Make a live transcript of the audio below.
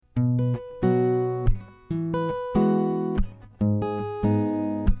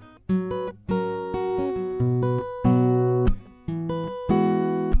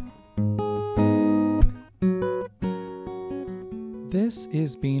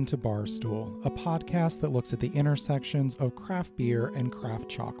is Bean to Barstool, a podcast that looks at the intersections of craft beer and craft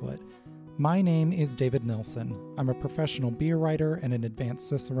chocolate. My name is David Nilsson. I'm a professional beer writer and an advanced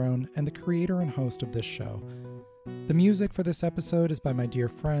cicerone, and the creator and host of this show. The music for this episode is by my dear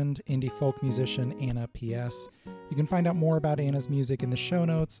friend, indie folk musician Anna P.S. You can find out more about Anna's music in the show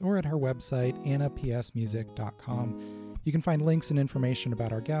notes or at her website, annapsmusic.com. You can find links and information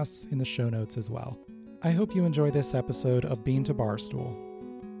about our guests in the show notes as well. I hope you enjoy this episode of Bean to Barstool.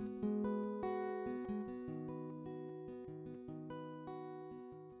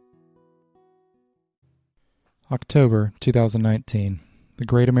 October 2019, the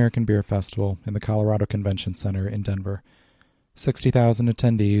Great American Beer Festival in the Colorado Convention Center in Denver. 60,000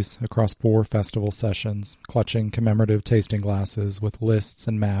 attendees across 4 festival sessions, clutching commemorative tasting glasses with lists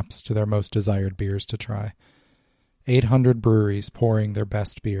and maps to their most desired beers to try. 800 breweries pouring their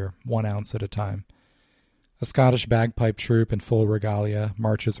best beer, 1 ounce at a time. A Scottish bagpipe troupe in full regalia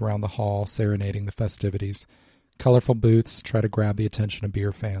marches around the hall, serenading the festivities. Colorful booths try to grab the attention of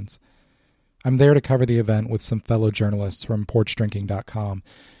beer fans. I'm there to cover the event with some fellow journalists from PorchDrinking.com,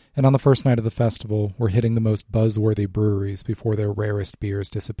 and on the first night of the festival, we're hitting the most buzzworthy breweries before their rarest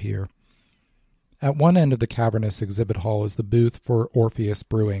beers disappear. At one end of the cavernous exhibit hall is the booth for Orpheus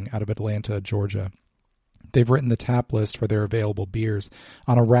Brewing out of Atlanta, Georgia. They've written the tap list for their available beers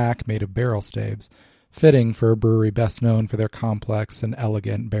on a rack made of barrel staves, fitting for a brewery best known for their complex and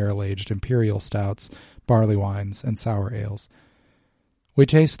elegant barrel-aged imperial stouts, barley wines, and sour ales. We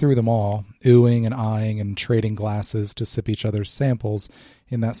taste through them all, oohing and eyeing and trading glasses to sip each other's samples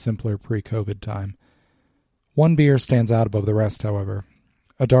in that simpler pre-COVID time. One beer stands out above the rest, however.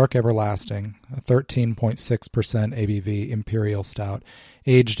 A Dark Everlasting, a 13.6% ABV imperial stout,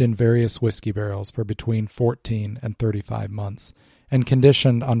 aged in various whiskey barrels for between 14 and 35 months, and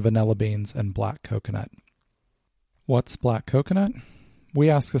conditioned on vanilla beans and black coconut. What's black coconut? We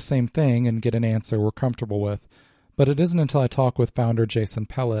ask the same thing and get an answer we're comfortable with, but it isn't until I talk with founder Jason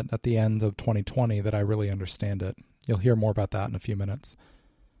Pellet at the end of 2020 that I really understand it. You'll hear more about that in a few minutes.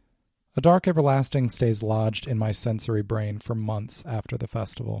 A Dark Everlasting stays lodged in my sensory brain for months after the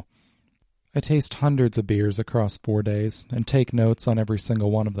festival. I taste hundreds of beers across 4 days and take notes on every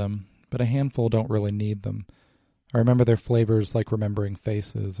single one of them, but a handful don't really need them. I remember their flavors like remembering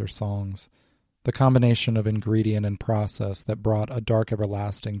faces or songs. The combination of ingredient and process that brought A Dark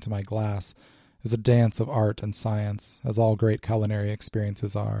Everlasting to my glass is a dance of art and science, as all great culinary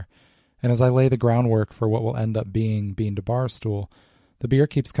experiences are. And as I lay the groundwork for what will end up being Bean to Barstool, the beer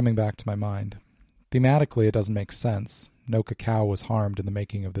keeps coming back to my mind. Thematically, it doesn't make sense. No cacao was harmed in the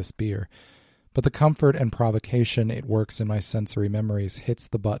making of this beer. But the comfort and provocation it works in my sensory memories hits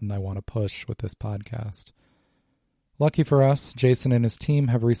the button I want to push with this podcast. Lucky for us, Jason and his team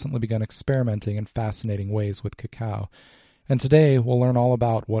have recently begun experimenting in fascinating ways with cacao, and today we'll learn all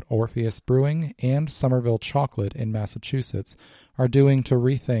about what Orpheus Brewing and Somerville Chocolate in Massachusetts are doing to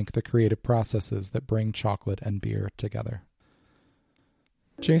rethink the creative processes that bring chocolate and beer together.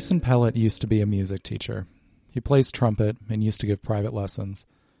 Jason Pellet used to be a music teacher. He plays trumpet and used to give private lessons.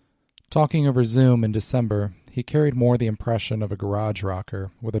 Talking over Zoom in December, he carried more the impression of a garage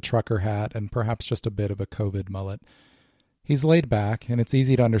rocker with a trucker hat and perhaps just a bit of a COVID mullet. He's laid back, and it's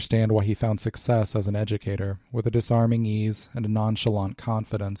easy to understand why he found success as an educator, with a disarming ease and a nonchalant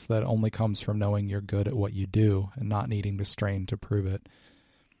confidence that only comes from knowing you're good at what you do and not needing to strain to prove it.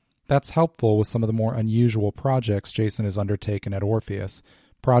 That's helpful with some of the more unusual projects Jason has undertaken at Orpheus,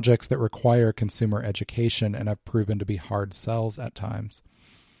 projects that require consumer education and have proven to be hard sells at times.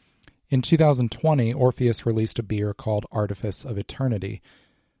 In 2020, Orpheus released a beer called Artifice of Eternity.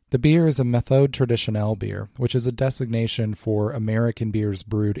 The beer is a Méthode Traditionnelle beer, which is a designation for American beers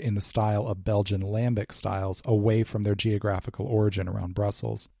brewed in the style of Belgian lambic styles away from their geographical origin around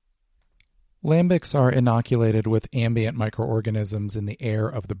Brussels. Lambics are inoculated with ambient microorganisms in the air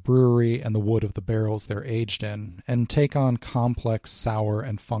of the brewery and the wood of the barrels they're aged in, and take on complex, sour,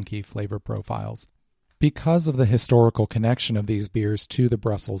 and funky flavor profiles. Because of the historical connection of these beers to the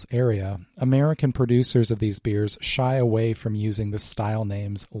Brussels area, American producers of these beers shy away from using the style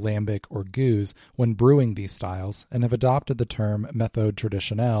names lambic or gueuze when brewing these styles and have adopted the term Méthode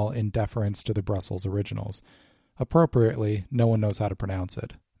Traditionnelle in deference to the Brussels originals. Appropriately, no one knows how to pronounce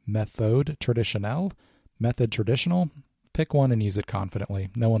it. Méthode Traditionnelle? Method traditional? Pick one and use it confidently.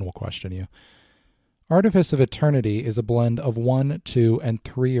 No one will question you. Artifice of Eternity is a blend of 1-, 2-, and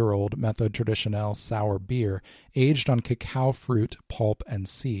 3-year-old Méthode Traditionnelle sour beer aged on cacao fruit, pulp, and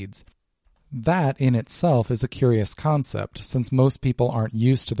seeds. That in itself is a curious concept, since most people aren't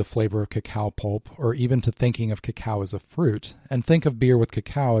used to the flavor of cacao pulp or even to thinking of cacao as a fruit, and think of beer with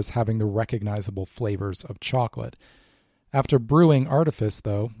cacao as having the recognizable flavors of chocolate. After brewing Artifice,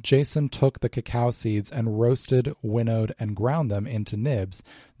 though, Jason took the cacao seeds and roasted, winnowed, and ground them into nibs,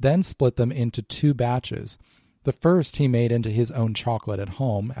 then split them into 2 batches. The first he made into his own chocolate at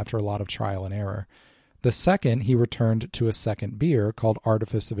home after a lot of trial and error. The second he returned to a second beer called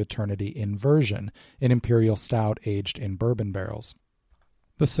Artifice of Eternity Inversion, an imperial stout aged in bourbon barrels.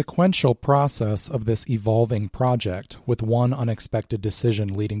 The sequential process of this evolving project, with one unexpected decision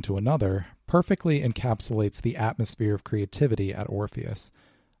leading to another, perfectly encapsulates the atmosphere of creativity at Orpheus.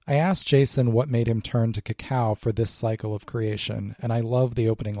 I asked Jason what made him turn to cacao for this cycle of creation, and I love the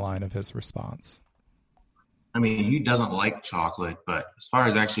opening line of his response. I mean, who doesn't like chocolate? But as far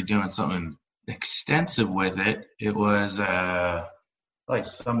as actually doing something extensive with it, it was like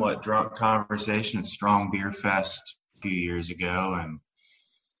somewhat drunk conversation at Strong Beer Fest a few years ago, and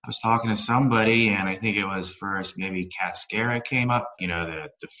I was talking to somebody, and I think it was first maybe Cascara came up, the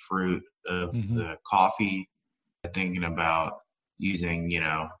fruit of the coffee, thinking about using,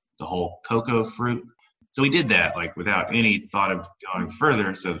 the whole cocoa fruit. So we did that, like, without any thought of going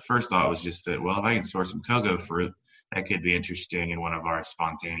further. So the first thought was just that, well, if I can source some cocoa fruit, that could be interesting in one of our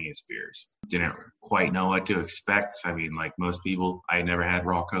spontaneous beers. Didn't quite know what to expect. I mean, like most people, I never had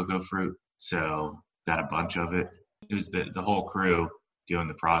raw cocoa fruit, so got a bunch of it. It was the whole crew doing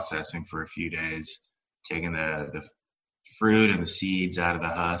the processing for a few days, taking the fruit and the seeds out of the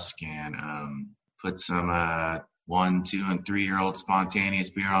husk, and put some 1, 2, and 3-year-old spontaneous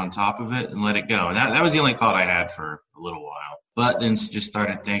beer on top of it and let it go. And that was the only thought I had for a little while. But then just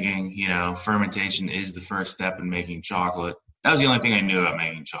started thinking, fermentation is the first step in making chocolate. That was the only thing I knew about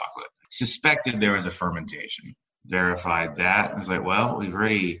making chocolate. Suspected there was a fermentation. Verified that. I was like, well,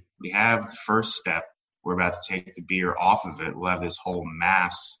 we have the first step. We're about to take the beer off of it. We'll have this whole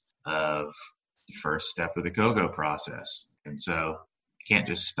mass of the first step of the cocoa process. And so you can't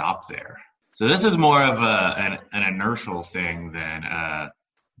just stop there. So this is more of an inertial thing than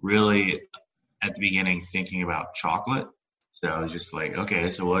really at the beginning thinking about chocolate. So I was just like, okay,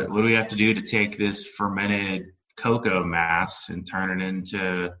 so what do we have to do to take this fermented cocoa mass and turn it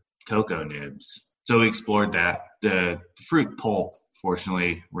into cocoa nibs? So we explored that. The fruit pulp,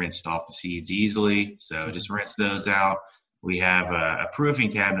 fortunately, rinsed off the seeds easily. So just rinse those out. We have a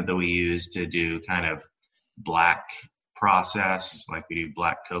proofing cabinet that we use to do kind of black process, like we do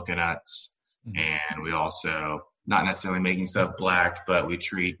black coconuts. And we also, not necessarily making stuff black, but we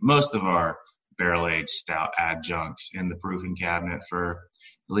treat most of our barrel-aged stout adjuncts in the proofing cabinet for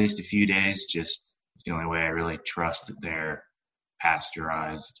at least a few days. Just, it's the only way I really trust that they're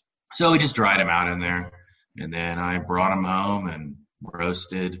pasteurized. So we just dried them out in there. And then I brought them home and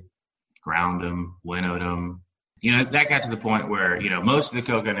roasted, ground them, winnowed them. That got to the point where, most of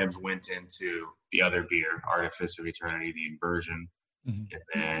the cocoa nibs went into the other beer, Artifice of Eternity, the Inversion. And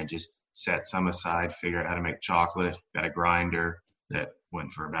then just set some aside, figure out how to make chocolate. Got a grinder that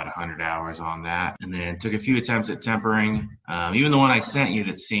went for about 100 hours on that. And then took a few attempts at tempering. Even the one I sent you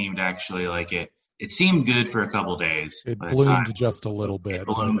that seemed actually like it seemed good for a couple days. It bloomed just a little bit. It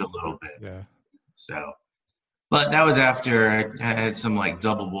bloomed a little bit. Yeah. So, but that was after I had some like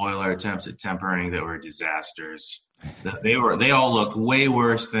double boiler attempts at tempering that were disasters. They all looked way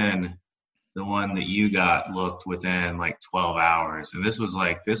worse than the one that you got looked within like 12 hours. And this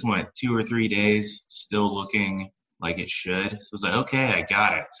went 2 or 3 days still looking like it should. So I was like, okay, I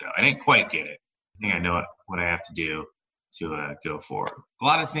got it. So I didn't quite get it. I think I know what I have to do to go forward. A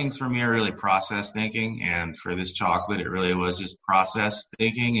lot of things for me are really process thinking. And for this chocolate, it really was just process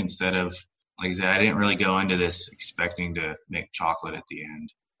thinking instead of, like I said, I didn't really go into this expecting to make chocolate at the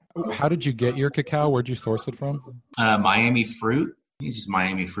end. How did you get your cacao? Where'd you source it from? Miami Fruit. It's just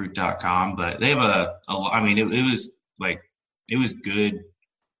MiamiFruit.com, but they have it was good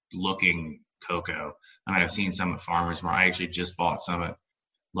looking cocoa. I mean, I've seen some at Farmers Market. I actually just bought some at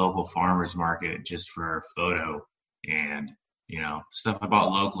local Farmers Market just for a photo, and stuff I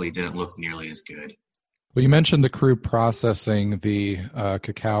bought locally didn't look nearly as good. Well, you mentioned the crew processing the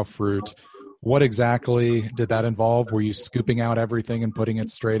cacao fruit. What exactly did that involve? Were you scooping out everything and putting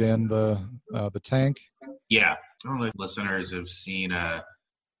it straight in the tank? Yeah. I don't know if listeners have seen a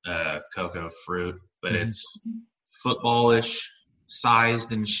cocoa fruit, but it's footballish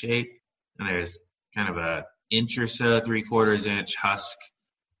sized and shape. And there's kind of a inch or so, 3/4 inch husk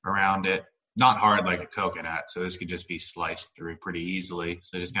around it. Not hard like a coconut, so this could just be sliced through pretty easily.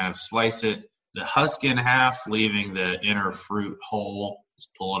 So just kind of slice it, the husk in half, leaving the inner fruit whole. Just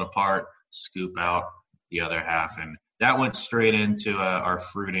pull it apart, scoop out the other half, and that went straight into our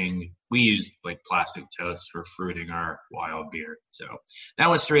fruiting. We use like plastic toast for fruiting our wild beer. So that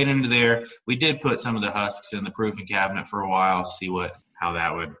went straight into there. We did put some of the husks in the proofing cabinet for a while, see how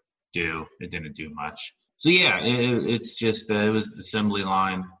that would do. It didn't do much. So yeah, it's just it was assembly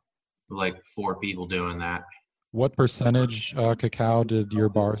line, like 4 people doing that. What percentage cacao did your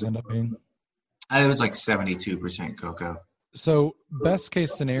bars end up being? It was like 72% cocoa. So, best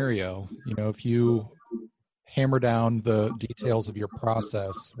case scenario, if you hammer down the details of your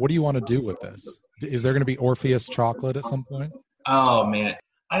process, what do you want to do with this? Is there going to be Orpheus chocolate at some point? Oh man,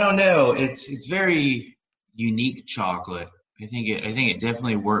 I don't know. It's very unique chocolate. I think it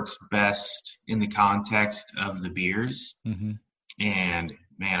definitely works best in the context of the beers. Mm-hmm. And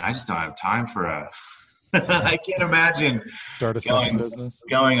man, I just don't have time for a. I can't imagine Start a second business.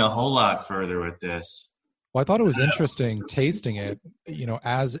 Going a whole lot further with this. Well, I thought it was interesting tasting it.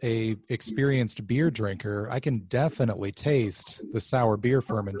 As a experienced beer drinker, I can definitely taste the sour beer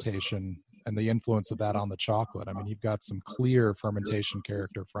fermentation and the influence of that on the chocolate. I mean, you've got some clear fermentation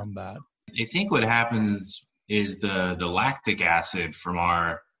character from that. I think what happens is the lactic acid from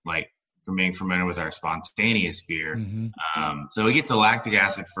from being fermented with our spontaneous beer. Mm-hmm. So it gets a lactic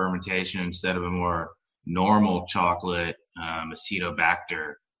acid fermentation instead of a more normal chocolate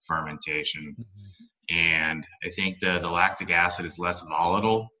acetobacter fermentation. Mm-hmm. And I think the lactic acid is less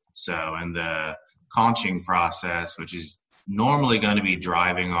volatile. So in the conching process, which is normally going to be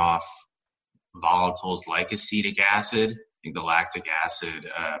driving off volatiles like acetic acid, I think the lactic acid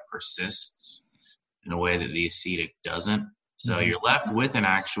persists in a way that the acetic doesn't. So Mm-hmm. you're left with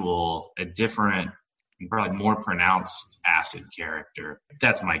a different, probably more pronounced acid character.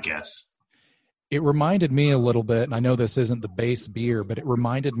 That's my guess. It reminded me a little bit, and I know this isn't the base beer, but it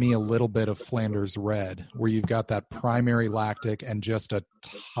reminded me a little bit of Flanders Red, where you've got that primary lactic and just a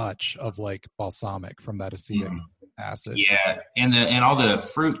touch of like balsamic from that acetic acid. Yeah, and all the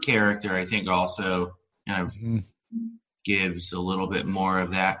fruit character, I think, also kind of gives a little bit more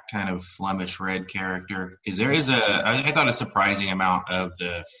of that kind of Flemish red character. Because there is I thought a surprising amount of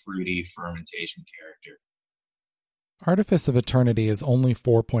the fruity fermentation character. Artifice of Eternity is only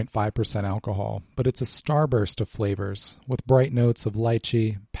 4.5% alcohol, but it's a starburst of flavors, with bright notes of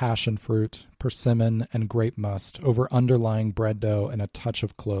lychee, passion fruit, persimmon, and grape must over underlying bread dough and a touch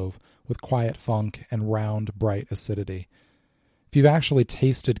of clove, with quiet funk and round, bright acidity. If you've actually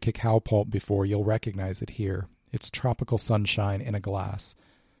tasted cacao pulp before, you'll recognize it here. It's tropical sunshine in a glass.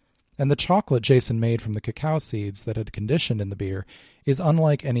 And the chocolate Jason made from the cacao seeds that had conditioned in the beer is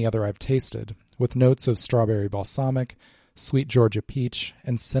unlike any other I've tasted, with notes of strawberry balsamic, sweet Georgia peach,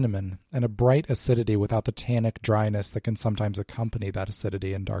 and cinnamon, and a bright acidity without the tannic dryness that can sometimes accompany that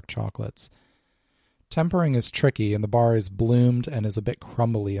acidity in dark chocolates. Tempering is tricky, and the bar is bloomed and is a bit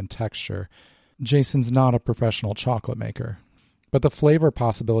crumbly in texture. Jason's not a professional chocolate maker, but the flavor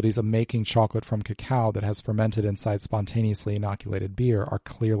possibilities of making chocolate from cacao that has fermented inside spontaneously inoculated beer are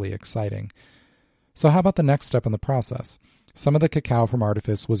clearly exciting. So how about the next step in the process? Some of the cacao from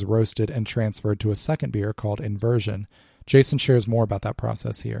Artifice was roasted and transferred to a second beer called Inversion. Jason shares more about that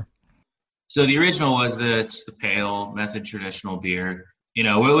process here. So the original was the pale method traditional beer,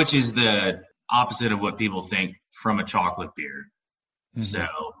 which is the opposite of what people think from a chocolate beer. Mm-hmm. So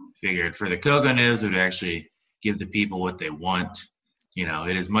figured for the cocoa nibs, it would actually give the people what they want.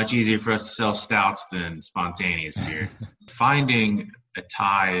 It is much easier for us to sell stouts than spontaneous beers. Finding a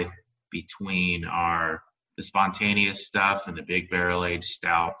tie between the spontaneous stuff and the big barrel aged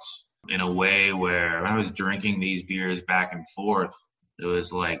stouts in a way where when I was drinking these beers back and forth, it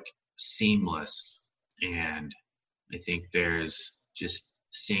was like seamless. And I think there's just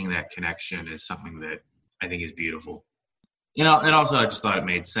seeing that connection is something that I think is beautiful. And also I just thought it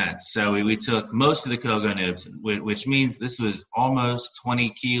made sense. So we took most of the cocoa nibs, which means this was almost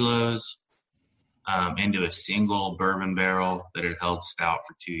 20 kilos into a single bourbon barrel that had held stout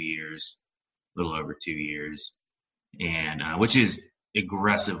for 2 years, a little over 2 years, and which is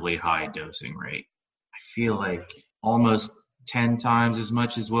aggressively high dosing rate. I feel like almost 10 times as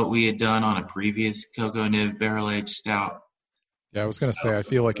much as what we had done on a previous cocoa nib barrel-aged stout. Yeah, I was going to say, I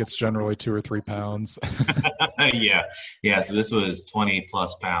feel like it's generally 2 or 3 pounds. Yeah. So this was 20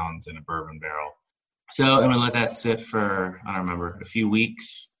 plus pounds in a bourbon barrel. So I'm going to let that sit for, I don't remember, a few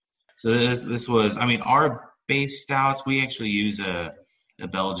weeks. So this was, our base stouts, we actually use a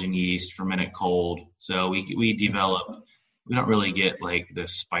Belgian yeast fermented cold. So we don't really get like the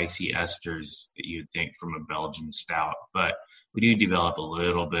spicy esters that you'd think from a Belgian stout, but we do develop a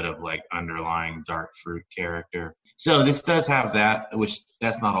little bit of like underlying dark fruit character. So this does have that, which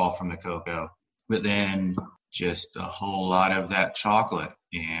that's not all from the cocoa, but then just a whole lot of that chocolate.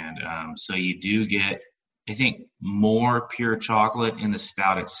 And so you do get, I think, more pure chocolate in the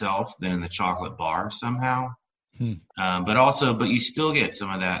stout itself than in the chocolate bar somehow. But you still get some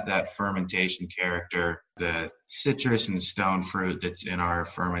of that fermentation character, the citrus and stone fruit that's in our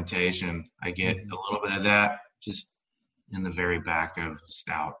fermentation. I get a little bit of that just in the very back of the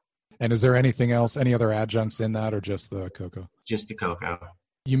stout. And is there anything else, any other adjuncts in that, or just the cocoa? Just the cocoa.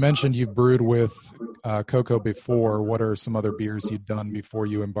 You mentioned you've brewed with cocoa before. What are some other beers you'd done before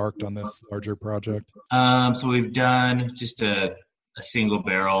you embarked on this larger project? So we've done just a single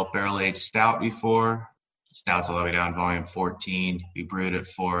barrel-aged stout before. Stout's all the way down volume 14. We brewed it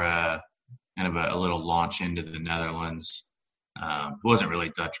for kind of a little launch into the Netherlands. It wasn't really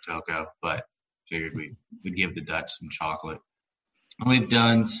Dutch cocoa, but figured we'd give the Dutch some chocolate. We've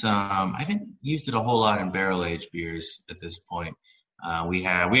done some, I haven't used it a whole lot in barrel-aged beers at this point. We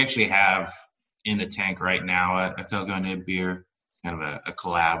actually have in the tank right now a cocoa nib beer. It's kind of a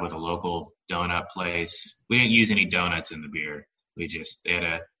collab with a local donut place. We didn't use any donuts in the beer. They had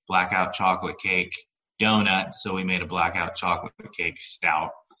a blackout chocolate cake donut, so we made a blackout chocolate cake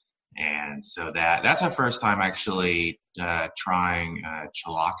stout. And so that's our first time actually trying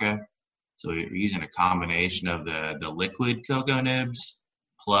Chelaka. So we're using a combination of the liquid cocoa nibs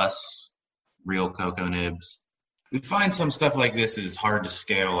plus real cocoa nibs. We find some stuff like this is hard to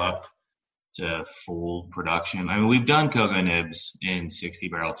scale up to full production. I mean, we've done cocoa nibs in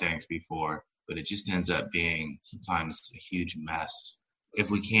 60-barrel tanks before, but it just ends up being sometimes a huge mess if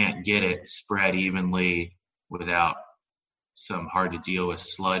we can't get it spread evenly without some hard to deal with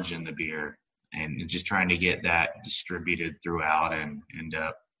sludge in the beer, and just trying to get that distributed throughout and end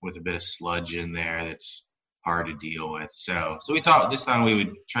up with a bit of sludge in there that's hard to deal with. So we thought this time we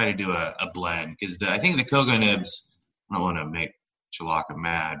would try to do a blend, because I think the cocoa nibs, I don't want to make Chelaka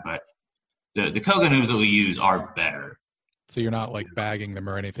mad, but the cocoa nibs that we use are better. So you're not like bagging them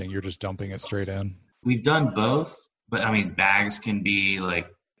or anything, you're just dumping it straight in? We've done both, but I mean, bags can be like,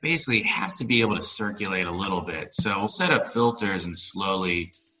 basically have to be able to circulate a little bit. So we'll set up filters and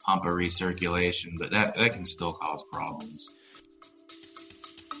slowly pump a recirculation, but that can still cause problems.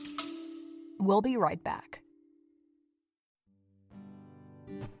 We'll be right back.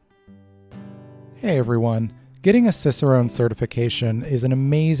 Hey everyone. Getting a Cicerone certification is an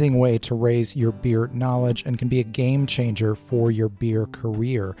amazing way to raise your beer knowledge and can be a game changer for your beer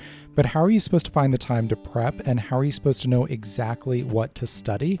career. But how are you supposed to find the time to prep, and how are you supposed to know exactly what to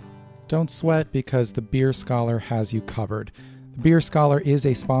study? Don't sweat, because the Beer Scholar has you covered. The Beer Scholar is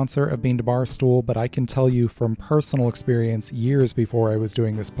a sponsor of Bean to Barstool, but I can tell you from personal experience years before I was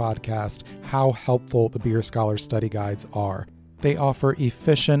doing this podcast how helpful the Beer Scholar study guides are. They offer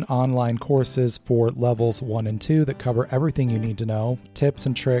efficient online courses for levels 1 and 2 that cover everything you need to know, tips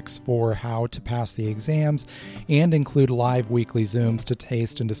and tricks for how to pass the exams, and include live weekly Zooms to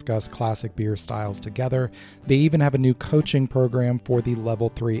taste and discuss classic beer styles together. They even have a new coaching program for the Level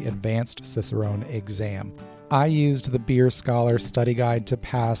 3 Advanced Cicerone exam. I used the Beer Scholar study guide to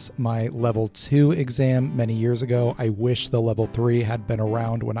pass my Level 2 exam many years ago. I wish the Level 3 had been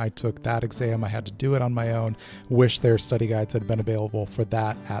around when I took that exam. I had to do it on my own. Wish their study guides had been available for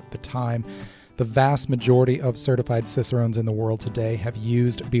that at the time. The vast majority of certified Cicerones in the world today have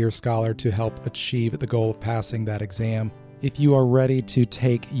used Beer Scholar to help achieve the goal of passing that exam. If you are ready to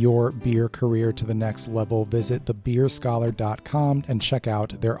take your beer career to the next level, visit thebeerscholar.com and check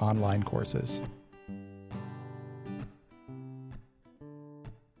out their online courses.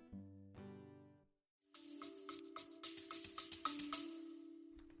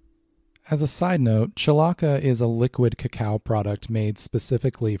 As a side note, Chelaka is a liquid cacao product made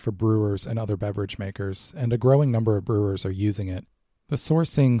specifically for brewers and other beverage makers, and a growing number of brewers are using it. The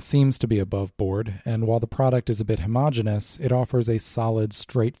sourcing seems to be above board, and while the product is a bit homogeneous, it offers a solid,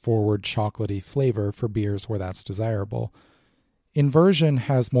 straightforward, chocolatey flavor for beers where that's desirable. Inversion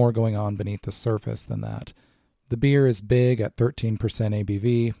has more going on beneath the surface than that. The beer is big at 13%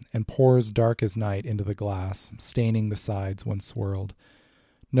 ABV and pours dark as night into the glass, staining the sides when swirled.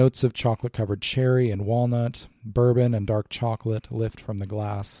 Notes of chocolate-covered cherry and walnut, bourbon and dark chocolate lift from the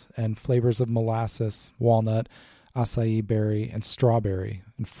glass, and flavors of molasses, walnut, acai berry, and strawberry,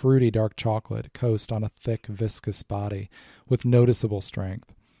 and fruity dark chocolate coast on a thick, viscous body with noticeable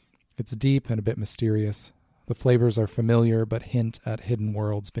strength. It's deep and a bit mysterious. The flavors are familiar but hint at hidden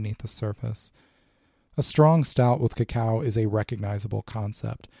worlds beneath the surface. A strong stout with cacao is a recognizable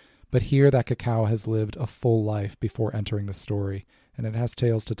concept, but here that cacao has lived a full life before entering the story, and it has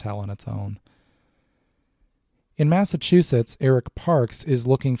tales to tell on its own. In Massachusetts, Eric Parks is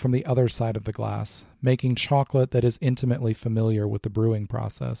looking from the other side of the glass, making chocolate that is intimately familiar with the brewing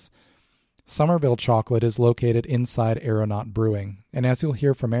process. Somerville Chocolate is located inside Aeronaut Brewing, and as you'll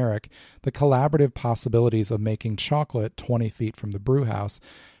hear from Eric, the collaborative possibilities of making chocolate 20 feet from the brew house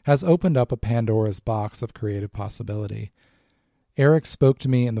has opened up a Pandora's box of creative possibility. Eric spoke to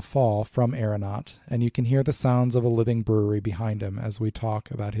me in the fall from Aeronaut, and you can hear the sounds of a living brewery behind him as we talk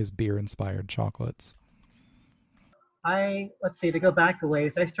about his beer-inspired chocolates. To go back a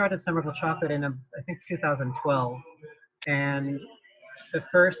ways, I started Somerville Chocolate in, I think, 2012. And the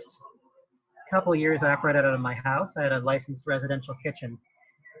first couple of years I operated out of my house. I had a licensed residential kitchen.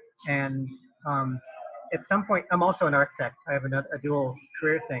 And at some point, I'm also an architect. I have a dual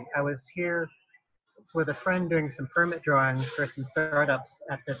career thing. I was here with a friend doing some permit drawings for some startups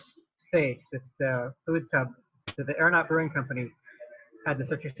at this space. It's the Foods Hub. So the Aeronaut Brewing Company had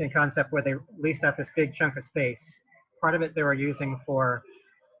this interesting concept where they leased out this big chunk of space. Part of it they were using for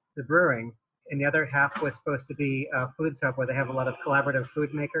the brewing, and the other half was supposed to be a Foods Hub where they have a lot of collaborative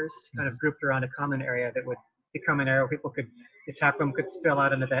food makers kind of grouped around a common area that would become an area where the tap room could spill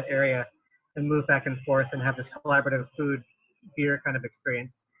out into that area and move back and forth and have this collaborative food beer kind of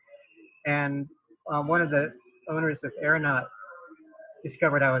experience. And one of the owners of Aeronaut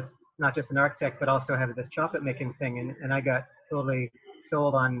discovered I was not just an architect, but also had this chocolate making thing. And I got totally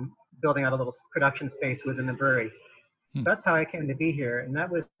sold on building out a little production space within the brewery. That's how I came to be here. And that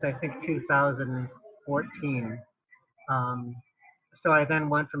was, I think, 2014. So I then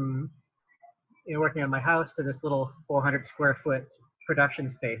went from working on my house to this little 400 square foot production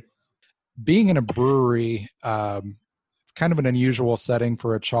space. Being in a brewery, it's kind of an unusual setting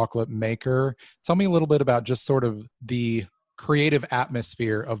for a chocolate maker. Tell me a little bit about just sort of the creative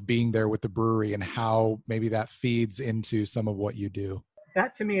atmosphere of being there with the brewery and how maybe that feeds into some of what you do.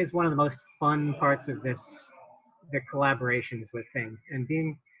 That to me is one of the most fun parts of the collaborations with things. And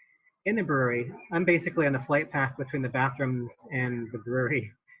being in the brewery, I'm basically on the flight path between the bathrooms and the brewery.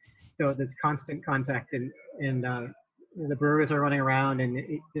 So there's constant contact, and the brewers are running around, and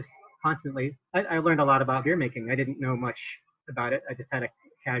it just constantly. I learned a lot about beer making. I didn't know much about it. I just had a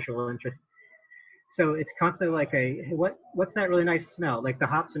casual interest. So it's constantly like what's that really nice smell? Like the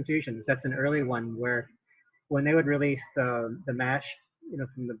hops infusions. That's an early one where when they would release the mash,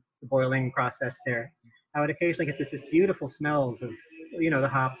 from the boiling process there, I would occasionally get this beautiful smells of, the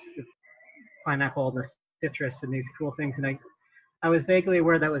hops, the pineapple, and the citrus, and these cool things. And I was vaguely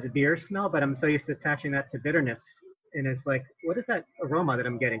aware that was a beer smell, but I'm so used to attaching that to bitterness. And it's like, what is that aroma that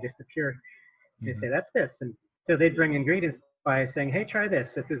I'm getting? Just the pure. They say, that's this. And so they'd bring ingredients by saying, hey, try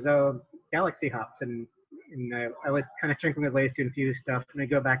this. It's as though Galaxy hops. And I was kind of drinking with ways to infuse stuff. And I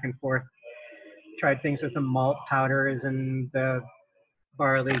go back and forth. Tried things with the malt powders and the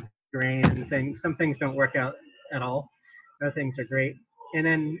barley grain and things. Some things don't work out at all. Other things are great. And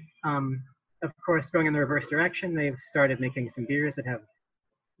then, of course, going in the reverse direction, they've started making some beers that have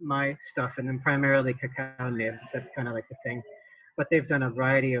my stuff in them, primarily cacao nibs. That's kind of like the thing. But they've done a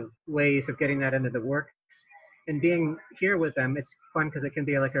variety of ways of getting that into the works. And being here with them, it's fun because it can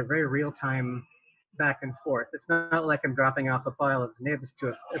be like a very real-time back and forth. It's not like I'm dropping off a pile of nibs to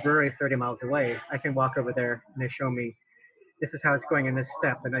a brewery 30 miles away. I can walk over there and they show me, this is how it's going in this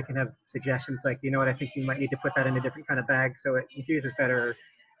step. And I can have suggestions like, I think you might need to put that in a different kind of bag so it infuses better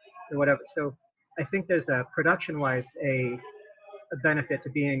or whatever. So I think there's a production-wise a benefit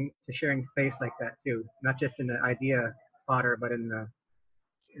to sharing space like that too, not just in the idea fodder, but in the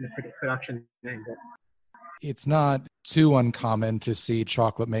production angle. It's not too uncommon to see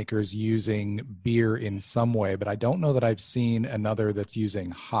chocolate makers using beer in some way, but I don't know that I've seen another that's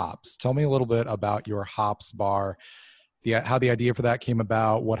using hops. Tell me a little bit about your hops bar, how the idea for that came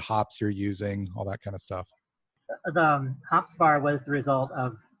about, what hops you're using, all that kind of stuff. The hops bar was the result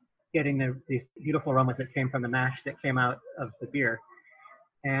of getting these beautiful aromas that came from the mash that came out of the beer.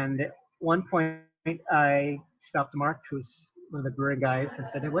 And at one point, I stopped Mark, who's one of the brewery guys, and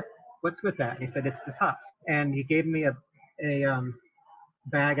said, hey, what's with that? And he said, it's this hops. And he gave me a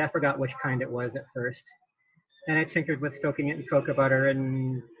bag. I forgot which kind it was at first. And I tinkered with soaking it in cocoa butter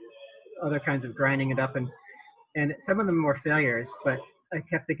and other kinds of grinding it up. And some of them were failures, but I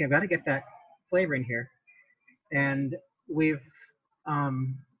kept thinking, I've got to get that flavor in here. And we've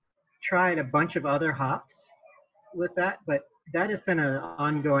tried a bunch of other hops with that, but that has been an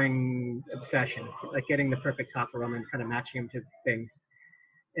ongoing obsession, like getting the perfect hop aroma and kind of matching them to things.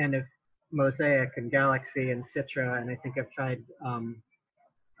 And if Mosaic and Galaxy and Citra, and I think I've tried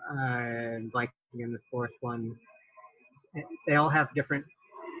like in the fourth one, they all have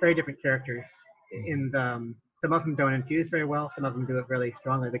very different characters. Some of them don't infuse very well, some of them do it really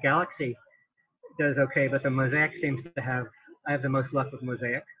strongly. The Galaxy does okay, but the Mosaic seems to I have the most luck with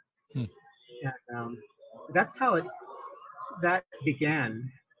Mosaic. And that's how that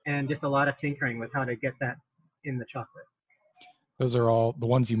began. and just a lot of tinkering with how to get that in the chocolate. Those are all, the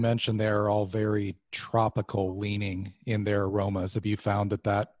ones you mentioned there are all very tropical leaning in their aromas. Have you found that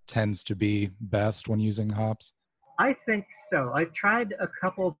that tends to be best when using hops? I think so. I've tried a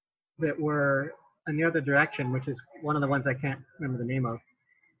couple that were in the other direction, which is one of the ones I can't remember the name of.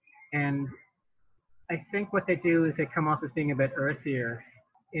 And I think what they do is they come off as being a bit earthier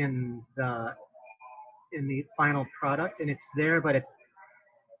in the final product, and it's there, but it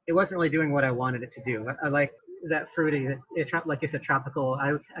wasn't really doing what I wanted it to do. I like that fruity, like you said, tropical.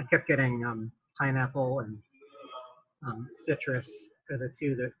 I kept getting pineapple and citrus are the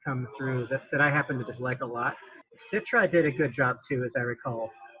two that come through that I happen to just like a lot. Citra did a good job too, as I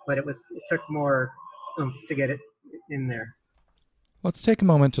recall, but it took more oomph to get it in there. Let's take a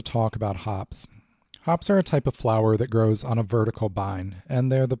moment to talk about hops. Hops are a type of flower that grows on a vertical vine,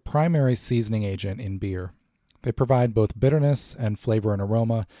 and they're the primary seasoning agent in beer. They provide both bitterness and flavor and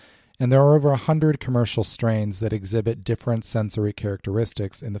aroma, and there are over 100 commercial strains that exhibit different sensory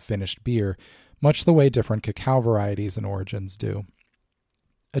characteristics in the finished beer, much the way different cacao varieties and origins do.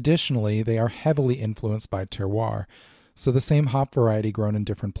 Additionally, they are heavily influenced by terroir, so the same hop variety grown in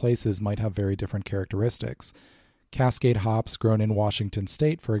different places might have very different characteristics. Cascade hops grown in Washington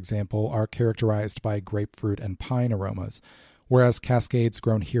state, for example, are characterized by grapefruit and pine aromas, whereas Cascades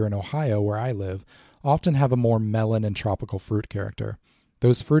grown here in Ohio, where I live, often have a more melon and tropical fruit character.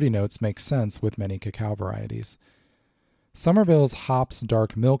 Those fruity notes make sense with many cacao varieties. Somerville's Hops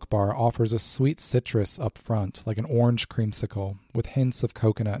Dark Milk Bar offers a sweet citrus up front, like an orange creamsicle, with hints of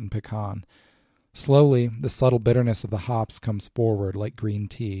coconut and pecan. Slowly, the subtle bitterness of the hops comes forward like green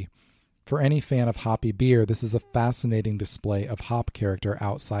tea. For any fan of hoppy beer, this is a fascinating display of hop character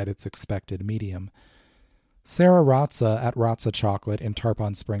outside its expected medium. Sarah Ratza at Ratza Chocolate in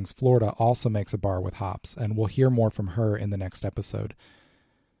Tarpon Springs, Florida, also makes a bar with hops, and we'll hear more from her in the next episode.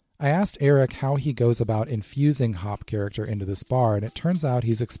 I asked Eric how he goes about infusing hop character into this bar, and it turns out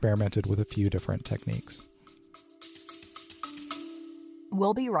he's experimented with a few different techniques.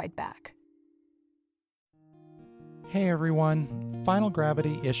 We'll be right back. Hey everyone, Final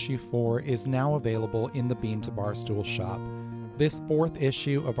Gravity Issue 4 is now available in the Bean to Barstool shop. This fourth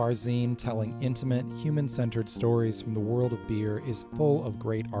issue of our zine telling intimate, human-centered stories from the world of beer is full of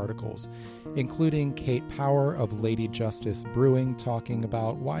great articles, including Kate Power of Lady Justice Brewing talking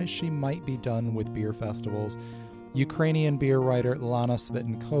about why she might be done with beer festivals, Ukrainian beer writer Lana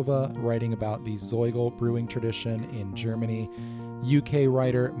Svetnikova writing about the Zeugl brewing tradition in Germany, UK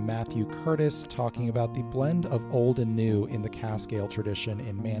writer Matthew Curtis talking about the blend of old and new in the cask ale tradition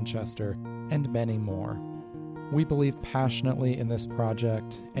in Manchester, and many more. We believe passionately in this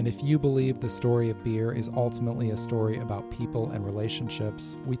project, and if you believe the story of beer is ultimately a story about people and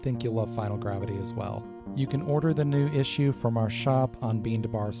relationships, we think you'll love Final Gravity as well. You can order the new issue from our shop on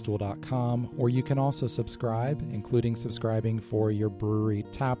beantobarstool.com, or you can also subscribe, including subscribing for your brewery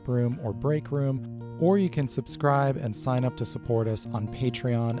tap room or break room, or you can subscribe and sign up to support us on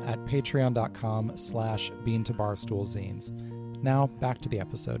Patreon at patreon.com/beantobarstoolzines. Now, back to the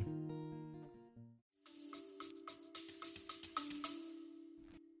episode.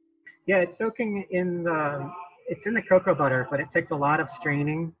 Yeah, it's soaking it's in the cocoa butter, but it takes a lot of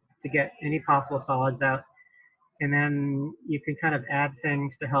straining to get any possible solids out. And then you can kind of add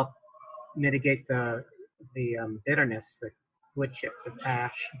things to help mitigate the bitterness, like wood chips and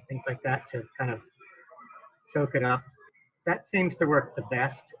ash, and things like that to kind of soak it up. That seems to work the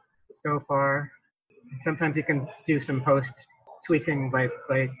best so far. Sometimes you can do some post tweaking by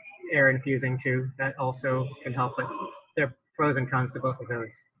air infusing too. That also can help, but there are pros and cons to both of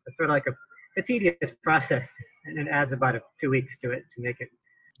those. It's sort of like it's a tedious process, and it adds about 2 weeks to it to make it.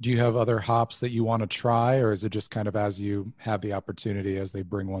 Do you have other hops that you want to try, or is it just kind of as you have the opportunity as they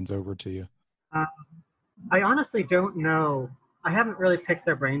bring ones over to you? I honestly don't know. I haven't really picked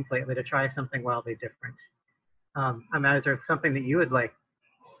their brains lately to try something wildly different. Is there something that you would like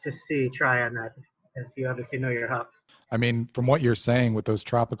to try on that, as you obviously know your hops? I mean, from what you're saying with those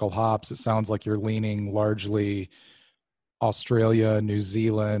tropical hops, it sounds like you're leaning largely Australia, New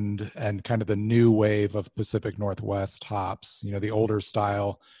Zealand, and kind of the new wave of Pacific Northwest hops, the older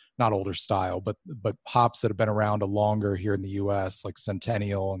style, not older style, but hops that have been around a longer here in the US, like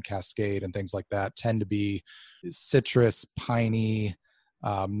Centennial and Cascade and things like that, tend to be citrus, piney,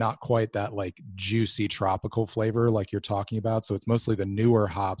 not quite that like juicy tropical flavor like you're talking about. So it's mostly the newer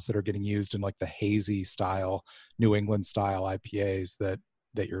hops that are getting used in like the hazy style, New England style IPAs that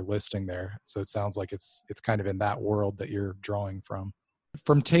you're listing there. So it sounds like it's kind of in that world that you're drawing from.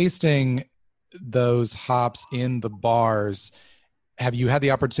 From tasting those hops in the bars, Have you had the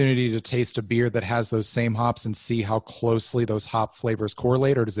opportunity to taste a beer that has those same hops and see how closely those hop flavors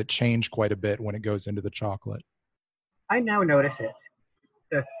correlate, or does it change quite a bit when it goes into the chocolate? I now notice it.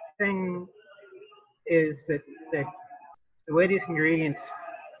 The thing is that the way these ingredients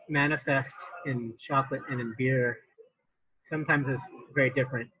manifest in chocolate and in beer sometimes is very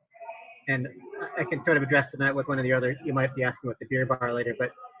different. And I can sort of address that with one of the other, you might be asking about the beer bar later,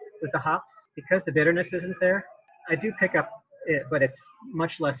 but with the hops, because the bitterness isn't there, I do pick up it, but it's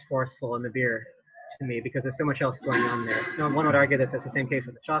much less forceful in the beer to me because there's so much else going on there. Now, one would argue that that's the same case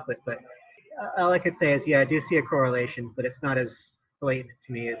with the chocolate, but all I could say is, yeah, I do see a correlation, but it's not as blatant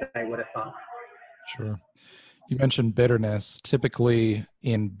to me as I would have thought. Sure. You mentioned bitterness. Typically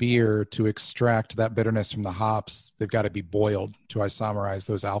in beer, to extract that bitterness from the hops, they've got to be boiled to isomerize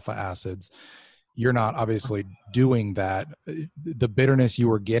those alpha acids. You're not obviously doing that. The bitterness you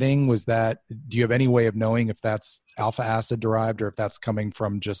were getting, was that, do you have any way of knowing if that's alpha acid derived or if that's coming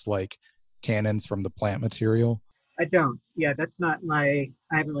from just like tannins from the plant material? I don't. Yeah, that's not I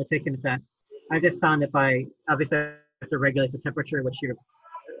haven't really taken that. I just found that obviously I have to regulate the temperature, which I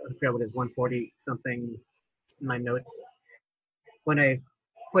forget what it is, 140 something in my notes. When I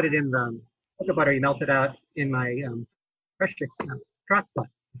put it in the cocoa butter, you melt it out in my pressure crock pot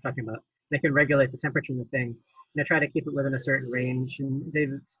I'm talking about. They can regulate the temperature in the thing. And I try to keep it within a certain range. And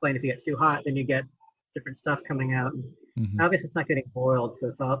they've explained if you get too hot, then you get different stuff coming out. And obviously, it's not getting boiled, so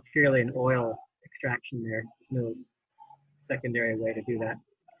it's all purely an oil extraction there. There's no secondary way to do that.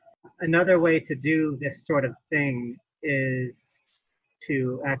 Another way to do this sort of thing is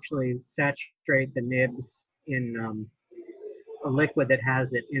to actually saturate the nibs in a liquid that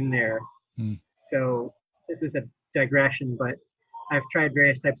has it in there. So this is a digression, but I've tried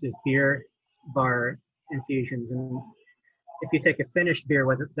various types of beer bar infusions, and if you take a finished beer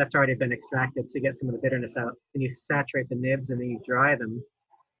that's already been extracted to get some of the bitterness out, then you saturate the nibs and then you dry them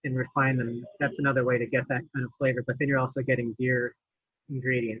and refine them. That's another way to get that kind of flavor, but then you're also getting beer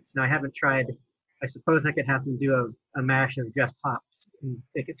ingredients. Now I haven't tried, I suppose I could have them do a mash of just hops and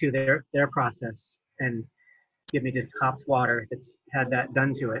take it to their process and give me just hops water that's had that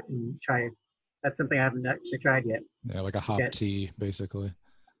done to it and try it. That's something I haven't actually tried yet. Yeah, like a hop tea, basically.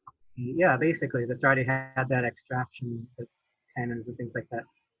 Yeah, basically, that's already had that extraction, the tannins and things like that.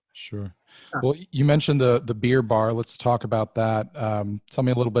 Sure. Well, you mentioned the beer bar. Let's talk about that. Tell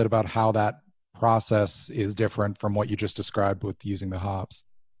me a little bit about how that process is different from what you just described with using the hops.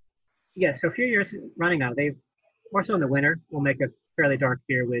 Yeah, so a few years running now, they've, more so in the winter, we'll make a fairly dark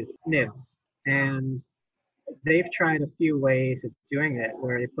beer with nibs. And they've tried a few ways of doing it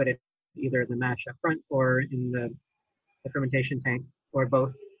where they put it either in the mash up front or in the fermentation tank, or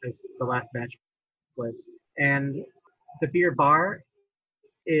both, as the last batch was. And the beer bar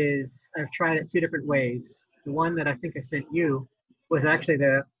is, I've tried it two different ways. The one that I think I sent you was actually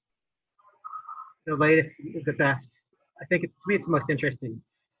the latest, the best. I think to me it's the most interesting,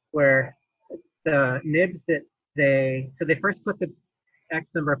 where the nibs that they first put the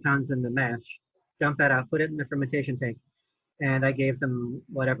X number of pounds in the mash, dump that out, put it in the fermentation tank, and I gave them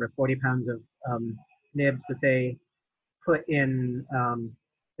 40 pounds of nibs that they put in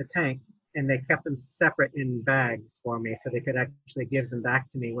the tank, and they kept them separate in bags for me so they could actually give them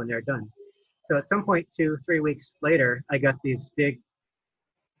back to me when they're done. So at some point, 2-3 weeks later, I got these big,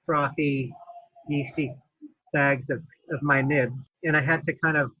 frothy, yeasty bags of my nibs, and I had to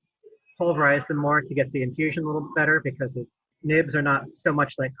kind of pulverize them more to get the infusion a little bit better, because the nibs are not so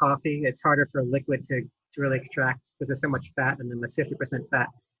much like coffee. It's harder for a liquid to really extract because there's so much fat in them. It's 50% fat,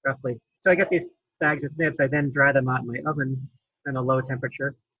 roughly. So I get these bags of nibs. I then dry them out in my oven at a low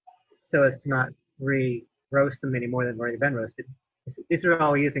temperature so as to not re-roast them any more than they've already been roasted. These are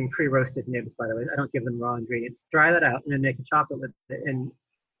all using pre-roasted nibs, by the way. I don't give them raw ingredients. Dry that out and then make a chocolate with it. And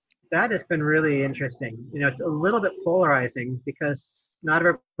that has been really interesting. It's a little bit polarizing because not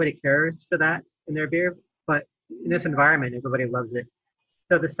everybody cares for that in their beer, but in this environment, everybody loves it.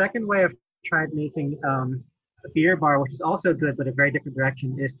 So the second way I've tried making a beer bar, which is also good, but a very different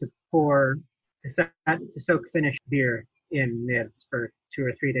direction, is to soak finished beer in nibs for 2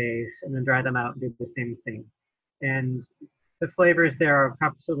 or 3 days and then dry them out and do the same thing. And the flavors there are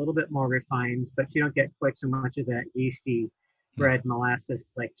perhaps a little bit more refined, but you don't get quite so much of that yeasty bread molasses,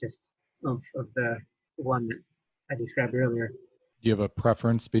 like just of the one that I described earlier. Do you have a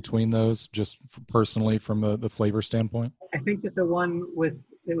preference between those, just personally from the flavor standpoint? I think that the one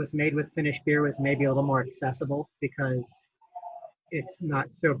that was made with finished beer was maybe a little more accessible because it's not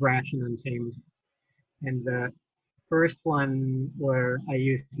so brash and untamed. And the first one where I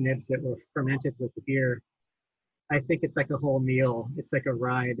used nibs that were fermented with the beer, I think it's like a whole meal. It's like a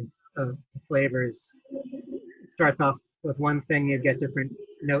ride of flavors. It starts off with one thing you get different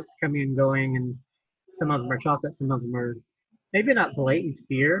notes coming and going, and some of them are chocolate, some of them are maybe not blatant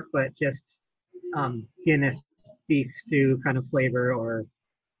beer, but just Guinness beef stew kind of flavor, or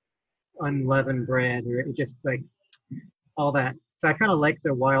unleavened bread, or it just like all that. So I kind of like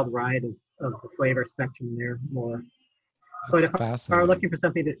the wild ride of the flavor spectrum there more. But That's if I were fascinating. looking for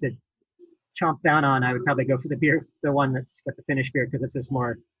something just to chomp down on, I would probably go for the beer, the one that's got the finished beer, because it's just a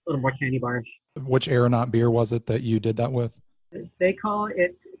little more candy barish. Which Aeronaut beer was it that you did that with? They call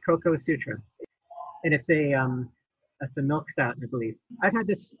it Cocoa Sutra, and it's a milk stout, I believe. I've had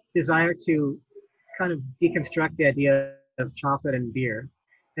this desire to kind of deconstruct the idea of chocolate and beer,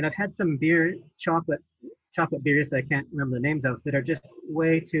 and I've had some chocolate beers that I can't remember the names of that are just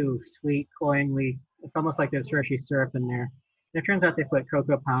way too sweet, cloyingly. It's almost like there's Hershey syrup in there. And it turns out they put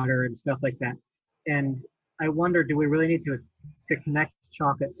cocoa powder and stuff like that. And I wonder, do we really need to connect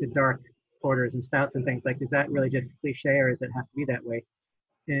chocolate to dark porters and stouts and things? Like, is that really just cliche, or does it have to be that way?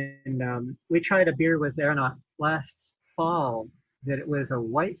 And we tried a beer with Aeronaut last fall that it was a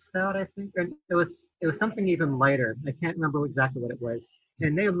white stout, I think. And it was something even lighter. I can't remember exactly what it was.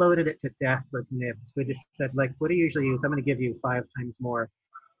 And they loaded it to death with nibs. We just said, like, what do you usually use? I'm going to give you 5 times more.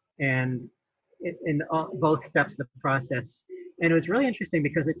 And in both steps of the process. And it was really interesting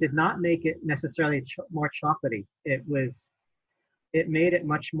because it did not make it necessarily more chocolatey. It made it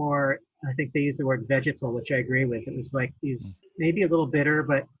much more, I think they used the word vegetal, which I agree with. It was like these, maybe a little bitter,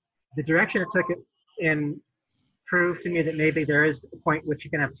 but the direction it took it in proved to me that maybe there is a point which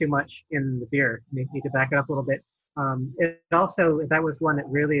you can have too much in the beer. You need to back it up a little bit. It also, that was one that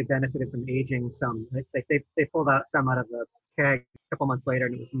really benefited from aging some. It's like they pulled out some out of the keg a couple months later,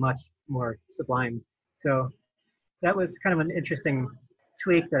 and it was much more sublime. So that was kind of an interesting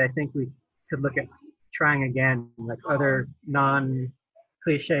tweak that I think we could look at trying again, like other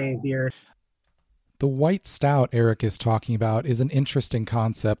non-cliche beers. The white stout Eric is talking about is an interesting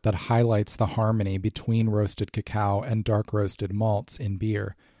concept that highlights the harmony between roasted cacao and dark roasted malts in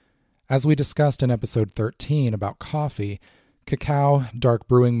beer. As we discussed in episode 13 about coffee, cacao, dark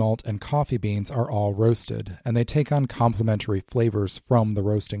brewing malt, and coffee beans are all roasted, and they take on complementary flavors from the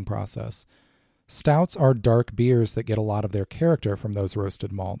roasting process. Stouts are dark beers that get a lot of their character from those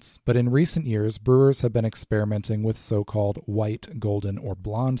roasted malts, but in recent years, brewers have been experimenting with so-called white, golden, or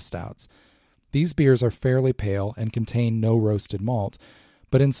blonde stouts. These beers are fairly pale and contain no roasted malt,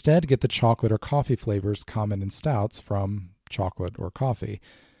 but instead get the chocolate or coffee flavors common in stouts from chocolate or coffee.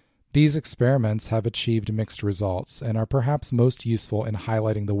 These experiments have achieved mixed results and are perhaps most useful in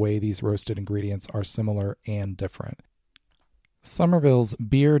highlighting the way these roasted ingredients are similar and different. Somerville's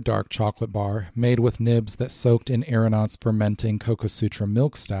Beer Dark Chocolate Bar, made with nibs that soaked in Aeronaut's fermenting Cocoa Sutra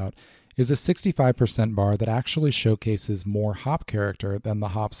milk stout, is a 65% bar that actually showcases more hop character than the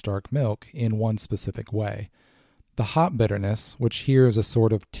hop's dark milk in one specific way. The hop bitterness, which here is a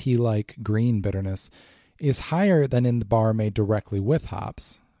sort of tea-like green bitterness, is higher than in the bar made directly with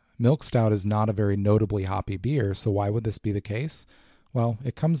hops. Milk stout is not a very notably hoppy beer, so why would this be the case? Well,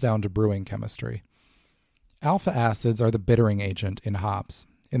 it comes down to brewing chemistry. Alpha acids are the bittering agent in hops.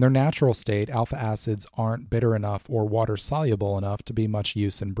 In their natural state, alpha acids aren't bitter enough or water-soluble enough to be much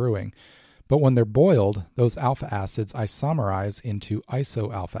use in brewing. But when they're boiled, those alpha acids isomerize into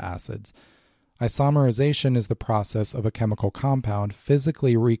isoalpha acids. Isomerization is the process of a chemical compound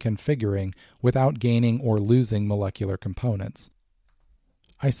physically reconfiguring without gaining or losing molecular components.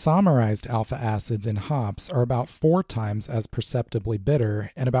 Isomerized alpha acids in hops are about 4 times as perceptibly bitter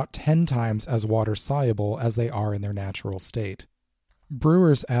and about 10 times as water-soluble as they are in their natural state.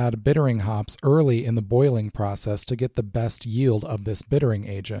 Brewers add bittering hops early in the boiling process to get the best yield of this bittering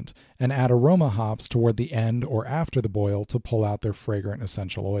agent, and add aroma hops toward the end or after the boil to pull out their fragrant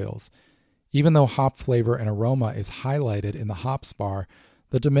essential oils. Even though hop flavor and aroma is highlighted in the hops bar,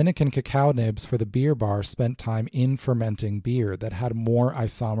 the Dominican cacao nibs for the beer bar spent time in fermenting beer that had more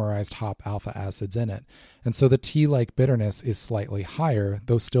isomerized hop alpha acids in it, and so the tea-like bitterness is slightly higher,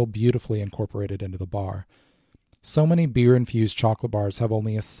 though still beautifully incorporated into the bar. So many beer-infused chocolate bars have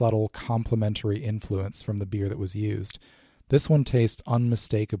only a subtle complementary influence from the beer that was used. This one tastes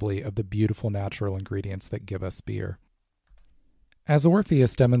unmistakably of the beautiful natural ingredients that give us beer. As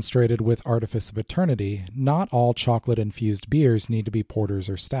Orpheus demonstrated with Artifice of Eternity, not all chocolate-infused beers need to be porters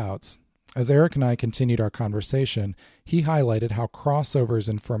or stouts. As Eric and I continued our conversation, he highlighted how crossovers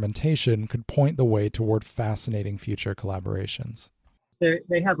in fermentation could point the way toward fascinating future collaborations.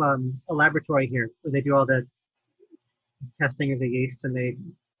 They have a laboratory here where they do all the testing of the yeasts and they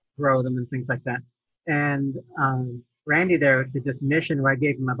grow them and things like that. And Randy there did this mission where I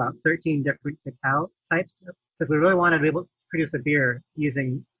gave him about 13 different cacao types because we really wanted to be able to produce a beer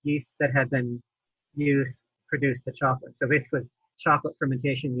using yeast that had been used produce the chocolate. So basically, chocolate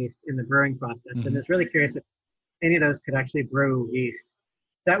fermentation yeast in the brewing process. Mm-hmm. And it's really curious if any of those could actually brew yeast.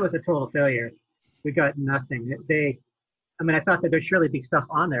 That was a total failure. We got nothing. I thought that there'd surely be stuff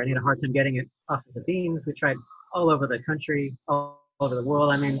on there. I had a hard time getting it off of the beans. We tried all over the country, all over the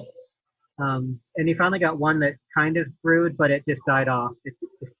world. And he finally got one that kind of brewed, but it just died off. It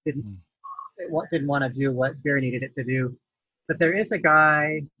just didn't want to do what beer needed it to do. But there is a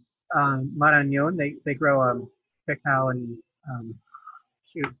guy, Marañón. They grow cacao in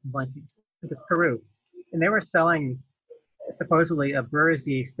I think it's Peru, and they were selling supposedly a brewer's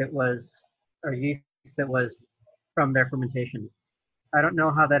yeast that was from their fermentation. I don't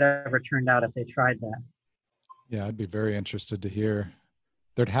know how that ever turned out if they tried that. Yeah, I'd be very interested to hear.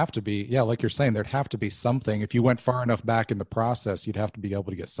 There'd have to be, like you're saying, there'd have to be something. If you went far enough back in the process, you'd have to be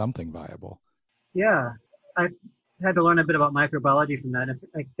able to get something viable. Yeah, I had to learn a bit about microbiology from that.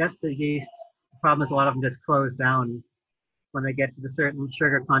 I guess the yeast problem is a lot of them just close down when they get to the certain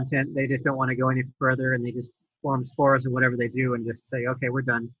sugar content. They just don't want to go any further, and they just form spores or whatever they do and just say, okay, we're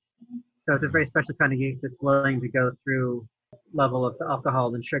done. So it's a very special kind of yeast that's willing to go through level of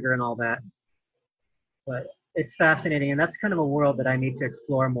alcohol and sugar and all that. But it's fascinating, and that's kind of a world that I need to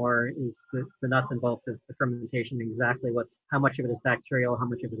explore more, is the nuts and bolts of the fermentation, exactly how much of it is bacterial, how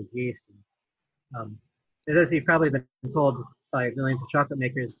much of it is yeast. As you've probably been told by millions of chocolate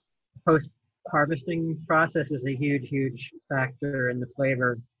makers, post-harvesting process is a huge, huge factor in the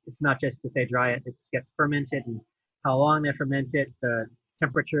flavor. It's not just that they dry it, it gets fermented, and how long they ferment it, the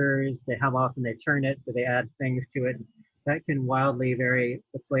temperatures, how often they turn it, do they add things to it. That can wildly vary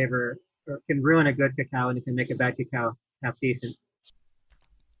the flavor, or can ruin a good cacao, and it can make a bad cacao half decent.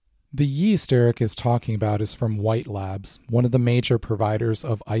 The yeast Eric is talking about is from White Labs, one of the major providers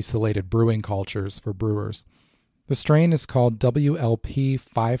of isolated brewing cultures for brewers. The strain is called WLP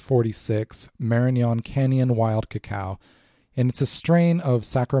 546 Marañón Canyon Wild Cacao, and it's a strain of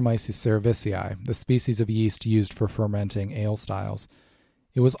Saccharomyces cerevisiae, the species of yeast used for fermenting ale styles.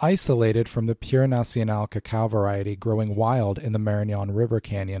 It was isolated from the Pure Nacional cacao variety growing wild in the Marañón River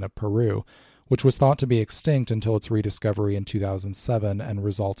Canyon of Peru, which was thought to be extinct until its rediscovery in 2007 and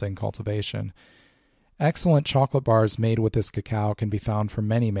resulting cultivation. Excellent chocolate bars made with this cacao can be found from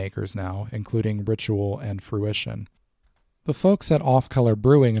many makers now, including Ritual and Fruition. The folks at Off Color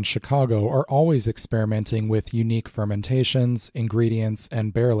Brewing in Chicago are always experimenting with unique fermentations, ingredients,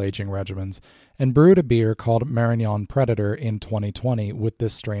 and barrel aging regimens, and brewed a beer called Marañón Predator in 2020 with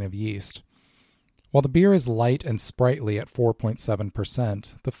this strain of yeast. While the beer is light and sprightly at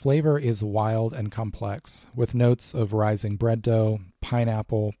 4.7%, the flavor is wild and complex, with notes of rising bread dough,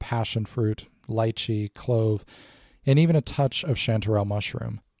 pineapple, passion fruit, lychee, clove, and even a touch of chanterelle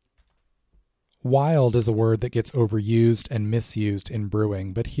mushroom. Wild is a word that gets overused and misused in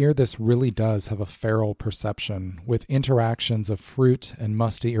brewing, but here this really does have a feral perception, with interactions of fruit and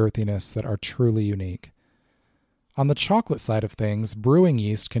musty earthiness that are truly unique. On the chocolate side of things, brewing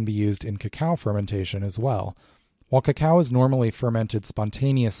yeast can be used in cacao fermentation as well. While cacao is normally fermented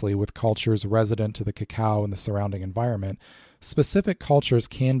spontaneously with cultures resident to the cacao and the surrounding environment, specific cultures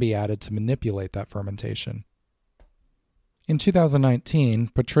can be added to manipulate that fermentation. In 2019,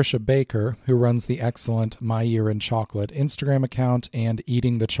 Patricia Baker, who runs the excellent My Year in Chocolate Instagram account and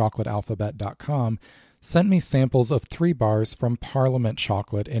eatingthechocolatealphabet.com, sent me samples of 3 bars from Parliament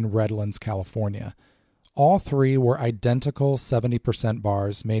Chocolate in Redlands, California. All 3 were identical 70%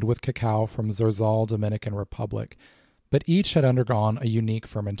 bars made with cacao from Zorzal, Dominican Republic, but each had undergone a unique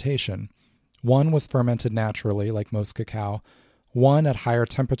fermentation. One was fermented naturally, like most cacao, one at higher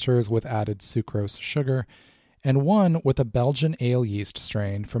temperatures with added sucrose sugar, and one with a Belgian ale yeast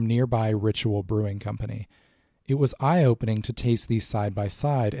strain from nearby Ritual Brewing Company. It was eye-opening to taste these side by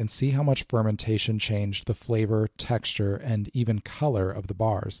side and see how much fermentation changed the flavor, texture, and even color of the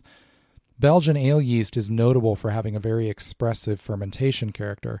bars. Belgian ale yeast is notable for having a very expressive fermentation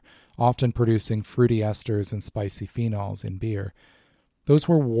character, often producing fruity esters and spicy phenols in beer. Those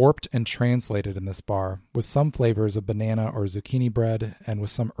were warped and translated in this bar, with some flavors of banana or zucchini bread and with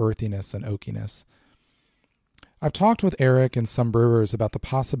some earthiness and oakiness. I've talked with Eric and some brewers about the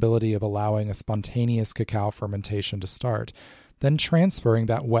possibility of allowing a spontaneous cacao fermentation to start, then transferring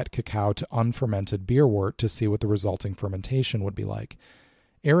that wet cacao to unfermented beer wort to see what the resulting fermentation would be like.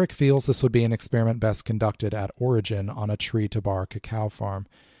 Eric feels this would be an experiment best conducted at origin on a tree-to-bar cacao farm.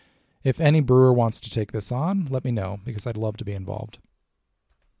 If any brewer wants to take this on, let me know, because I'd love to be involved.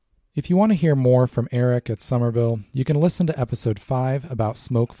 If you want to hear more from Eric at Somerville, you can listen to episode 5 about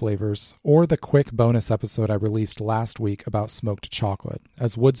smoke flavors, or the quick bonus episode I released last week about smoked chocolate,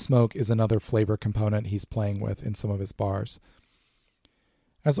 as wood smoke is another flavor component he's playing with in some of his bars.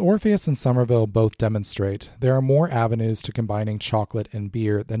 As Orpheus and Somerville both demonstrate, there are more avenues to combining chocolate and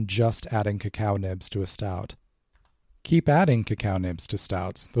beer than just adding cacao nibs to a stout. Keep adding cacao nibs to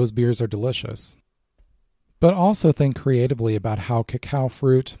stouts, those beers are delicious. But also think creatively about how cacao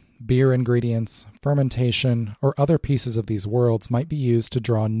fruit, beer ingredients, fermentation, or other pieces of these worlds might be used to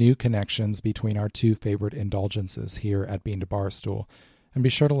draw new connections between our two favorite indulgences here at Bean to Barstool, and be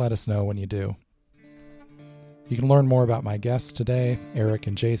sure to let us know when you do. You can learn more about my guests today, Eric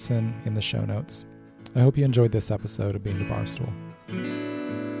and Jason, in the show notes. I hope you enjoyed this episode of Bean to Barstool.